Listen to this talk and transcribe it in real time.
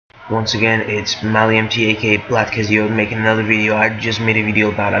Once again, it's MaliMT aka Black Kazio making another video. I just made a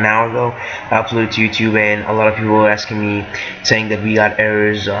video about an hour ago. I uploaded to YouTube, and a lot of people were asking me, saying that we got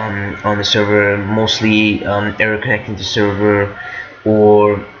errors on the server, mostly error connecting to server,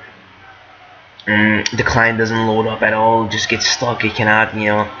 or the client doesn't load up at all, just gets stuck, it cannot,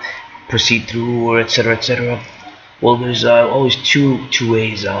 proceed through, or etc, etc. Well, there's always two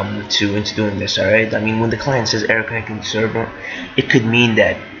ways into doing this. Alright, I mean, when the client says error connecting to server, it could mean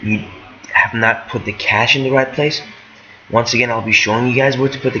that you have not put the cache in the right place. Once again, I'll be showing you guys where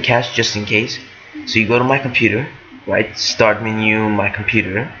to put the cache just in case. So you go to my computer, right, start menu, my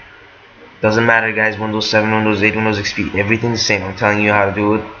computer. Doesn't matter, guys, Windows 7, Windows 8, Windows XP, everything's the same. I'm telling you how to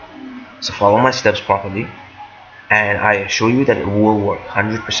do it, so follow my steps properly, and I assure you that it will work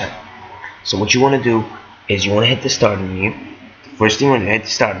 100%. So what you want to do is you want to hit the start menu. First thing, you want to hit the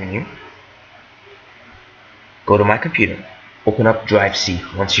start menu, go to my computer, open up drive C.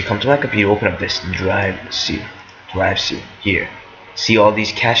 Once you come to my computer, open up this drive C here. See all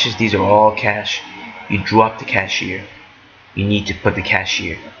these caches? These are all cache. You drop the cache here. You need to put the cache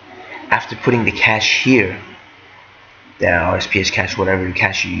here. After putting the cache here, the RSPS cache, whatever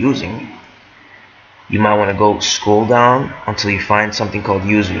cache you're using, you might want to go scroll down until you find something called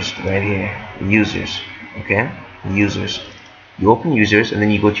users right here. Users. Okay, users. You open users, and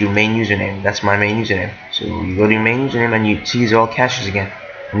then you go to your main username. That's my main username. So you go to your main username, and you see these are all caches again.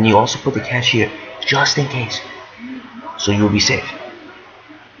 And you also put the cache here, just in case, so you'll be safe.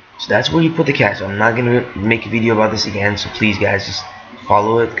 So that's where you put the cache. I'm not gonna make a video about this again, so please, guys, just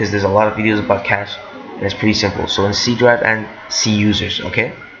follow it, because there's a lot of videos about cache, and it's pretty simple. So in C drive and C users.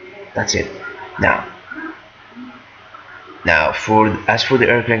 Okay, that's it. Now, as for the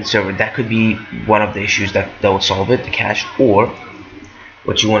error connected server, that could be one of the issues that would solve it, the cache. Or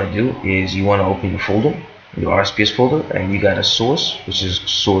what you want to do is you want to open your folder, your RSPS folder, and you got a source, which is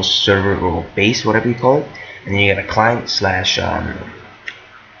source server or base, whatever you call it, and then you got a client slash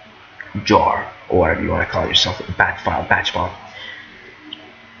jar, or whatever you want to call it yourself, a batch file.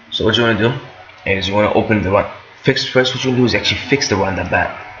 So what you want to do is you want to open the run. First, what you want to do is actually fix the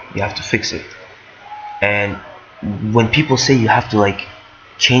run.bat. You have to fix it. And when people say you have to like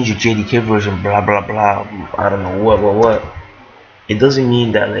change your JDK version, blah blah blah, I don't know what, it doesn't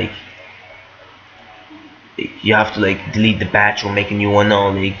mean that like you have to like delete the batch or make a new one. No,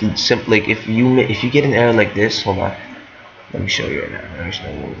 like simply, like if you get an error like this, hold on, let me show you right now. Let me show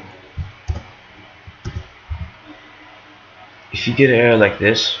you. If you get an error like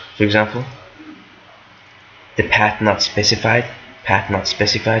this, for example, the path not specified, path not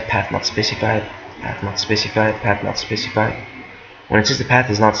specified, path not specified, path not specified, path not specified. When it says the path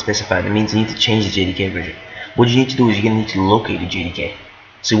is not specified, it means you need to change the JDK version. What you need to do is you're going to need to locate the JDK.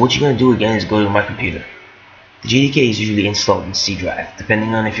 So what you're going to do again is go to my computer. The JDK is usually installed in C drive,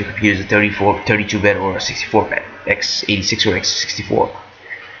 depending on if your computer is a 32-bit or a 64-bit, x86 or x64.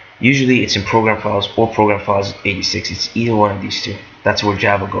 Usually it's in program files or program files 86. It's either one of these two. That's where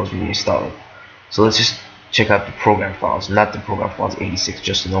Java goes when you install it. So let's just check out the program files, not the program files 86,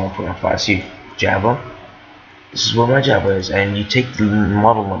 just the normal program files here. Java, this is where my Java is, and you take the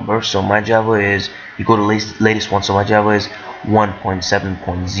model number. So my Java is, you go to latest one, so my Java is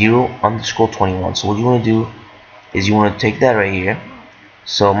 1.7.0_21. so what you want to do is you want to take that right here.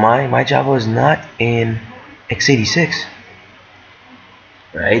 So my Java is not in x86,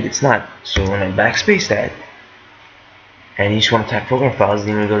 right? It's not. So when I backspace that, and you just want to type program files,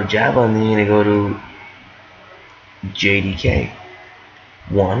 then you're going to go to Java, and then you're going to go to JDK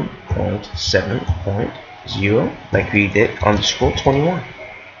 1.7.0, like we did, _21.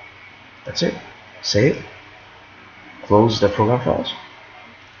 That's it. Save. Close the program files.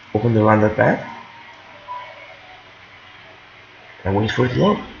 Open the run.bat and wait for it to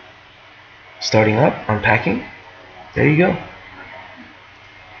load. Starting up, unpacking. There you go.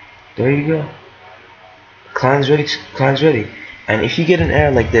 There you go. Client's ready. Client's ready. And if you get an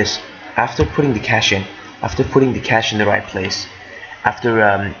error like this, after putting the cache in, the right place,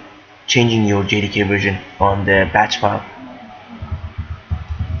 after changing your JDK version on the batch file,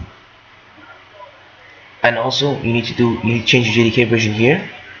 and also you need to change your JDK version here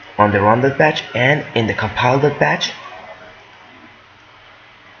on the run.batch and in the compile.batch.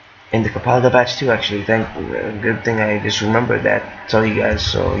 In the compile.batch too, actually. Good thing I just remembered that. Tell you guys,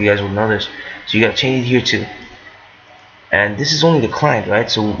 so you guys will know this. So you gotta change it here too. And this is only the client, right?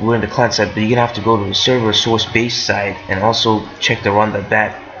 So we're in the client side, but you're gonna have to go to the server source base side and also check the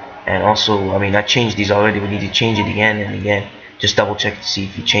run.bat. And also, I mean, I changed these already, but you need to change it again and again. Just double check to see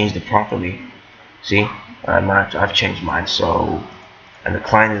if you changed it properly. See, I've changed mine. So and the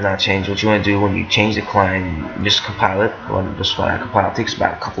client is not changed. What you want to do when you change the client, you just compile it. Compile takes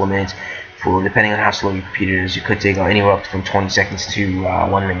about a couple of minutes. For depending on how slow your computer is, you could take anywhere up from 20 seconds to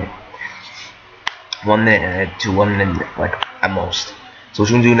 1 minute. 1 minute to 1 minute, like at most. So what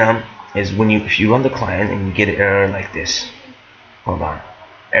you want to do now is if you run the client and you get an error like this. Hold on.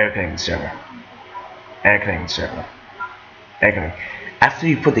 Error connecting server. Error connecting server. Error connecting. After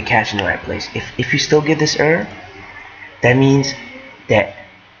you put the cache in the right place, if you still get this error, that means that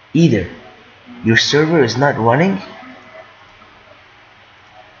either your server is not running.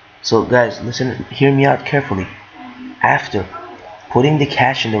 So guys, listen, hear me out carefully. After putting the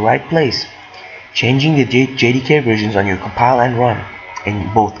cache in the right place, changing the JDK versions on your compile and run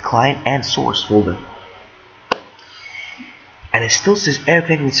in both client and source folder, and it still says error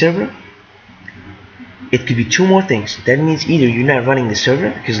connecting server, it could be two more things. That means either you're not running the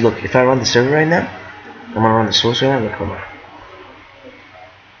server, because look, if I run the server right now, I'm gonna run the source right now. Look, hold on.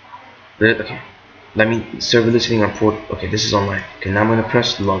 Okay, let me server listening on port. Okay, this is online. Okay, now I'm gonna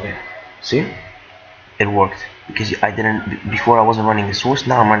press login. See, it worked because I didn't before. I wasn't running the source.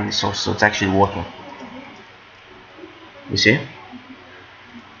 Now I'm running the source, so it's actually working. You see?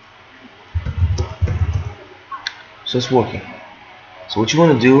 So it's working. So what you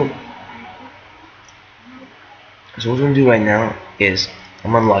want to do? So what we're going to do right now is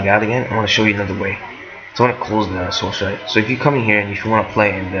I'm going to log out again. I want to show you another way. So I'm going to close the source, right? So if you come in here and if you want to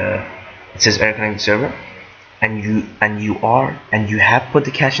play and it says error connecting server, and you have put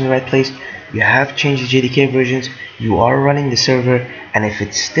the cache in the right place, you have changed the JDK versions, you are running the server, and if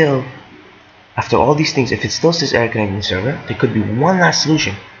it's still, after all these things, if it still says error connecting server, there could be one last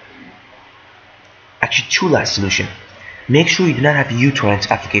solution. Actually, two last solution. Make sure you do not have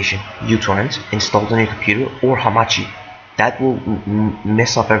uTorrent application, uTorrent installed on your computer, or Hamachi. That will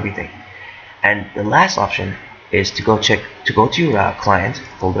mess up everything. And the last option is to go to your client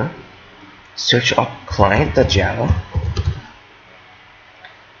folder, search up client.java.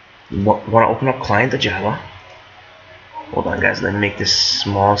 You want to open up client.java. Hold on, guys. Let me make this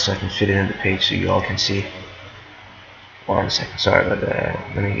small so I can fit it in the page so you all can see. 1 second. Sorry about that.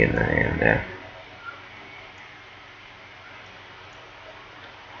 Let me get the name there.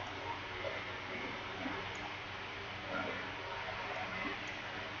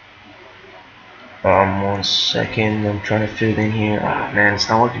 One second, I'm trying to fit it in here. Ah, man, it's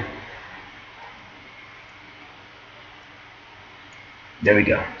not working. There we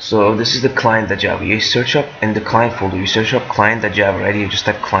go. So this is the client.java. You search up in the client folder, you search up client.java, right? You just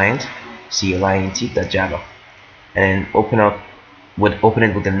type client, client.java, and then open it with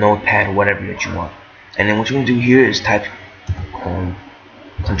the notepad or whatever that you want. And then what you're gonna do here is type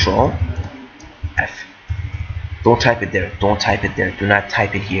Control F. Don't type it there. Don't type it there. Do not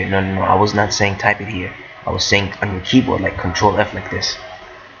type it here. No. I was not saying type it here. I was saying on your keyboard, like Control F, like this.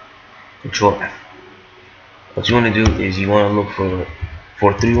 Control F. What you want to do is you want to look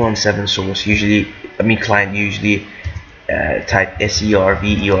for 317 source. Usually, client usually type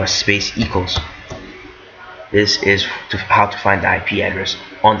server space equals. This is how to find the IP address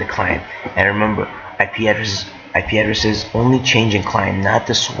on the client. And remember, IP addresses only change in client, not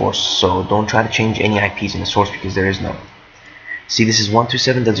the source. So don't try to change any IPs in the source because there is none. See, this is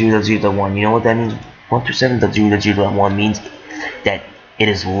 127.0.0.1. You know what that means? 127.0.0.1 means that it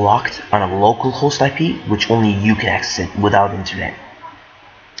is locked on a local host IP, which only you can access it without internet.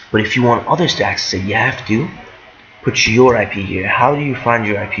 But if you want others to access it, you have to put your IP here. How do you find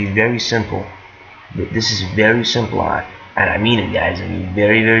your IP? Very simple. This is very simple, and I mean it, guys. I mean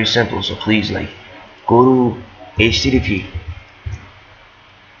very, very simple. So please, go to HTTP.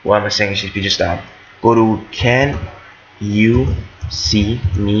 Why am I saying HTTP? Just stop. Go to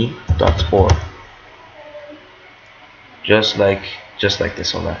canyouseeme.org. Just like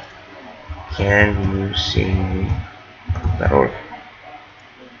this. Hold on. canyouseeme.org.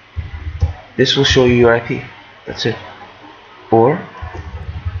 This will show you your IP. That's it. Or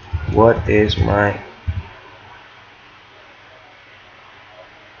what is my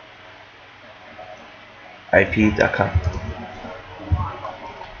IP.com.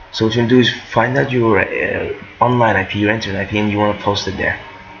 So what you're gonna do is find out your online IP, your internet IP, and you want to post it there.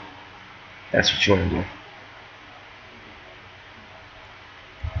 That's what you want to do.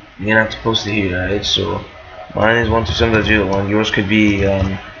 You're gonna have to post it here, right? So mine is 127.0.1. Yours could be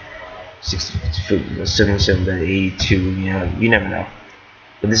 77.82. You never know.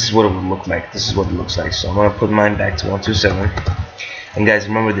 But this is what it would look like. This is what it looks like. So I'm gonna put mine back to 127. And guys,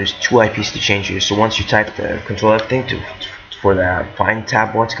 remember, there's two IPs to change here. So once you type the Control F thing for the Find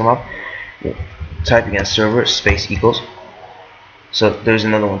tab bar to come up, type again server space equals. So there's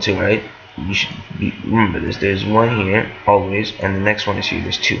another one too, right? you should remember this. There's one here always, and the next one is here.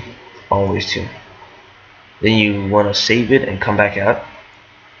 There's two, always two. Then you want to save it and come back out.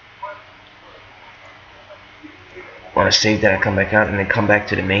 Want to save that and come back out, and then come back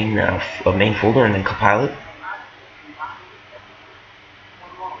to the main main folder and then compile it.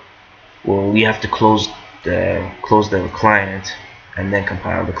 Well, you have to close the client and then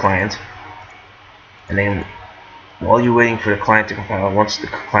compile the client, and then while you're waiting for the client to compile, once the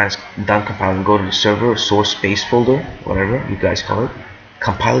client's done compiling, go to the server source space folder, whatever you guys call it,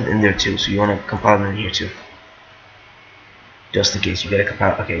 compile it in there too. So you want to compile it in here too, just in case you gotta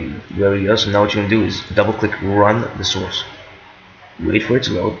compile. Okay, there we go. So now what you're gonna do is double click run the source, wait for it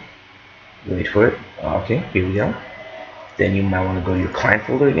to load, wait for it. Okay, here we go. Then you might want to go to your client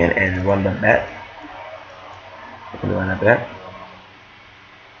folder again and run that. Run that.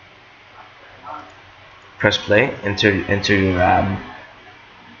 Press play. Enter your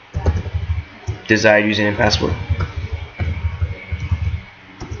desired username and password.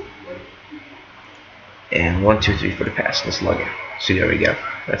 And 1, 2, 3 for the pass. Let's log in. So there we go.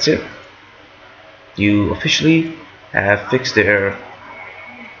 That's it. You officially have fixed the error.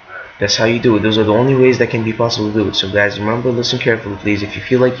 That's how you do it. Those are the only ways that can be possible to do it. So guys, remember, listen carefully, please. If you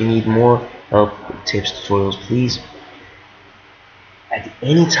feel like you need more help, tips, tutorials, please, at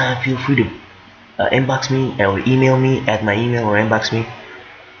any time, feel free to inbox me or email me at my email or inbox me.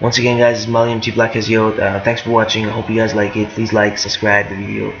 Once again, guys, it's MaliMT Black as Yo. Thanks for watching. I hope you guys like it. Please like, subscribe the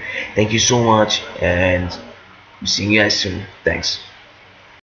video. Thank you so much, and see you guys soon. Thanks.